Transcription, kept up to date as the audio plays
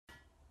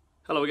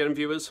Hello again,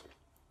 viewers.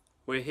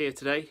 We're here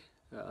today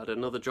at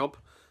another job.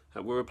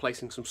 We're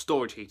replacing some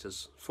storage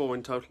heaters, 4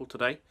 in total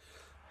today.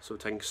 So we're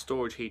taking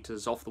storage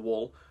heaters off the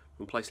wall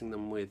and replacing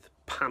them with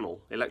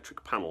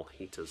electric panel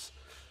heaters.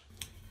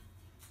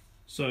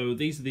 So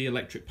these are the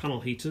electric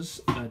panel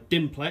heaters,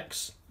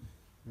 Dimplex,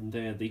 and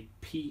they're the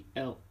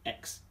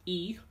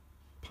PLXE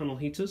panel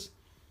heaters.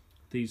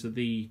 These are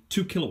the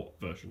 2 kilowatt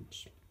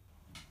versions.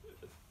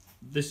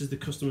 This is the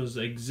customer's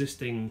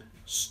existing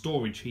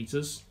storage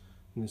heaters.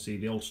 You can see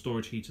the old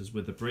storage heaters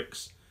with the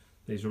bricks.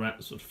 These are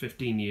about sort of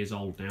 15 years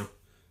old now,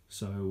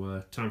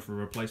 so time for a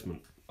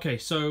replacement. Okay,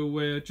 so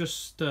we're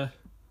just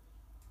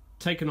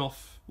taking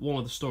off one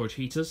of the storage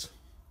heaters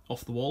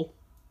off the wall.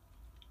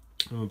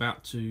 I'm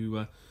about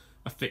to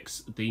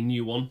affix the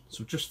new one,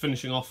 so we're just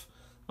finishing off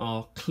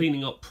our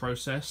cleaning up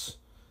process.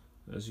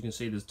 As you can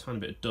see, there's a tiny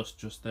bit of dust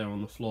just there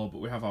on the floor,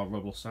 but we have our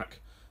rubble sack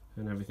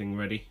and everything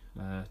ready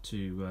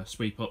to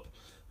sweep up.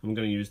 And we're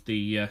going to use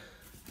the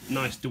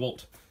nice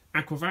DeWalt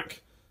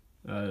Aquavac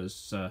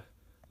as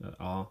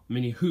our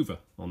mini hoover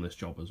on this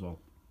job as well.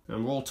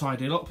 And we're all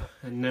tidied up,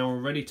 and now we're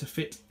ready to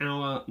fit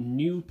our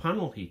new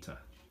panel heater.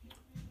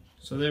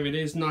 So there it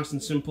is, nice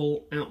and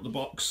simple, out the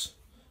box.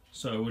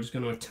 So we're just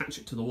going to attach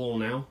it to the wall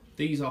now.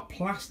 These are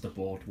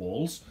plasterboard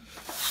walls,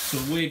 so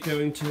we're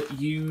going to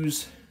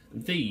use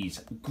these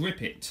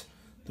Grip It,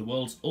 the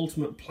world's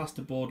ultimate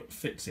plasterboard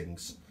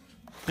fixings.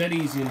 Dead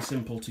easy and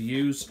simple to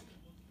use.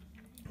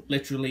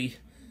 Literally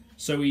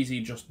so easy,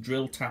 just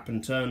drill, tap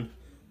and turn,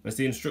 as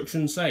the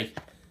instructions say.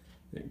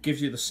 It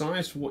gives you the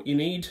size for what you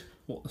need,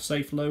 what the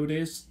safe load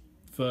is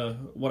for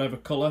whatever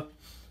colour.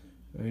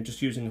 You're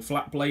just using a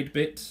flat blade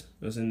bit,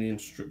 as in the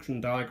instruction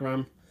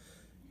diagram.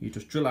 You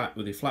just drill out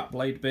with your flat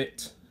blade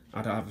bit.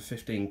 I don't have a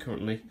 15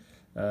 currently,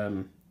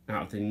 out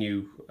of the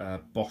new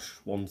Bosch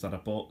ones that I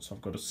bought, so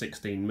I've got a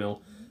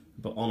 16mm.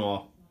 But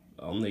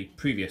on the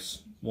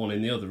previous one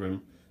in the other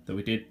room that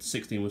we did,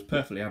 16 was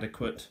perfectly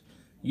adequate.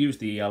 Used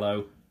the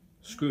yellow,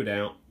 screwed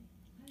out,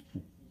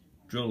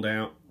 drilled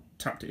out,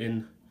 tapped it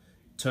in,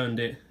 turned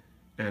it,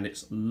 and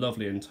it's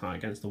lovely and tight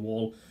against the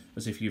wall,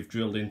 as if you've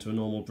drilled into a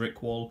normal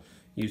brick wall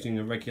using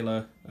a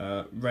regular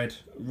red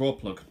raw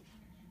plug.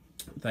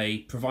 They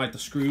provide the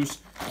screws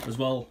as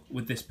well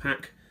with this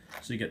pack,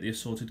 so you get the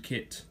assorted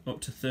kit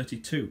up to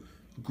 32.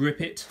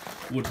 Grip It,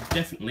 would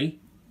definitely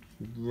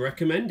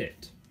recommend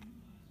it.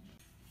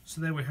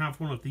 So there we have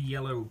one of the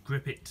yellow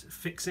Grip It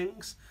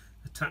fixings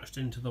attached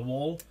into the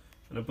wall,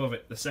 and above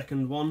it the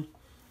second one,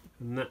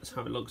 and that's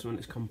how it looks when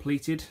it's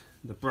completed.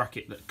 The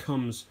bracket that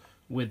comes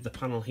with the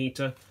panel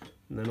heater,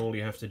 and then all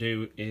you have to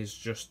do is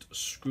just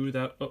screw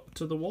that up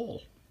to the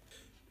wall.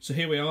 So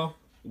here we are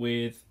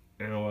with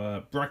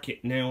our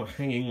bracket now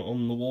hanging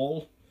on the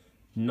wall,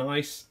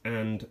 nice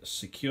and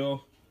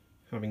secure,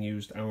 having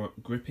used our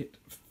Grip It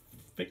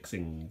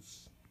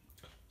fixings.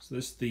 So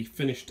this is the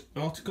finished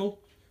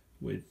article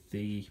with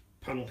the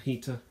panel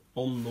heater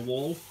on the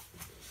wall.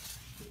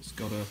 It's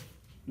got a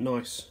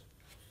nice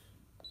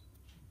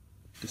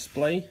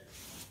display,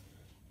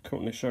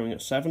 currently showing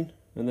at 7,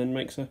 and then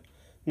makes a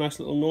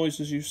nice little noise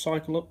as you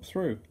cycle up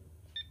through.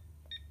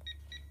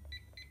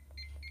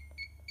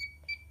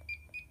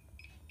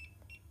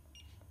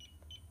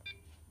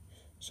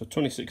 So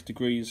 26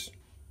 degrees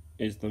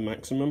is the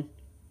maximum.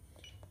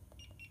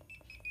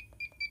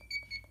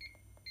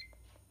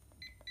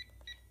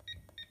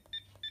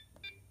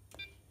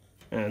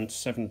 And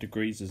 7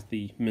 degrees is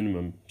the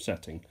minimum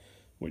setting,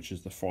 which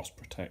is the frost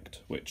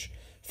protect, which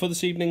for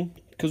this evening,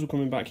 because we're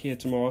coming back here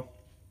tomorrow,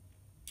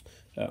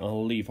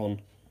 I'll leave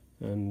on,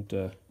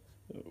 and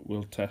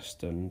we'll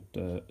test and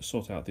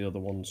sort out the other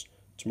ones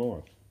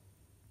tomorrow.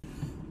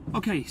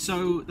 Okay,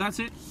 so that's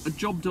it, a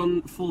job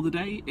done for the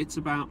day. It's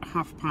about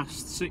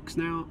 6:30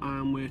 now,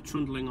 and we're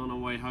trundling on our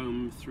way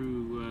home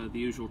through the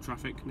usual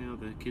traffic now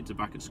the kids are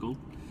back at school.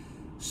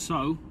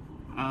 So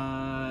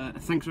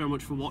thanks very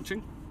much for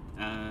watching,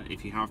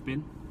 if you have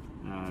been,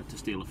 to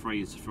steal a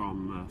phrase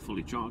from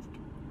Fully Charged.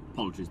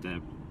 Apologies there,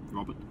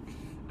 Robert.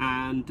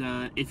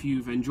 And if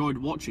you've enjoyed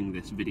watching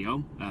this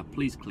video,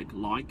 please click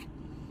like.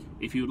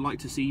 If you would like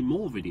to see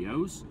more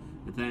videos,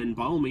 then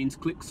by all means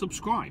click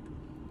subscribe,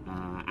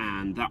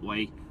 and that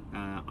way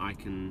I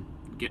can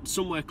get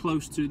somewhere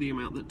close to the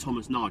amount that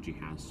Thomas Nargi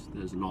has.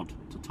 There's a nod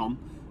to Tom.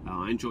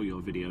 I enjoy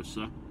your videos,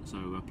 sir,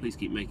 so please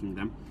keep making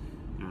them,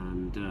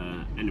 and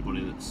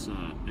anybody that's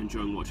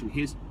enjoying watching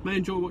his may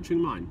enjoy watching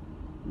mine,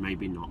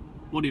 maybe not.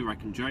 What do you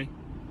reckon, Jay?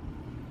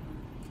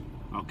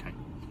 Okay,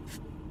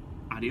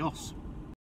 adios.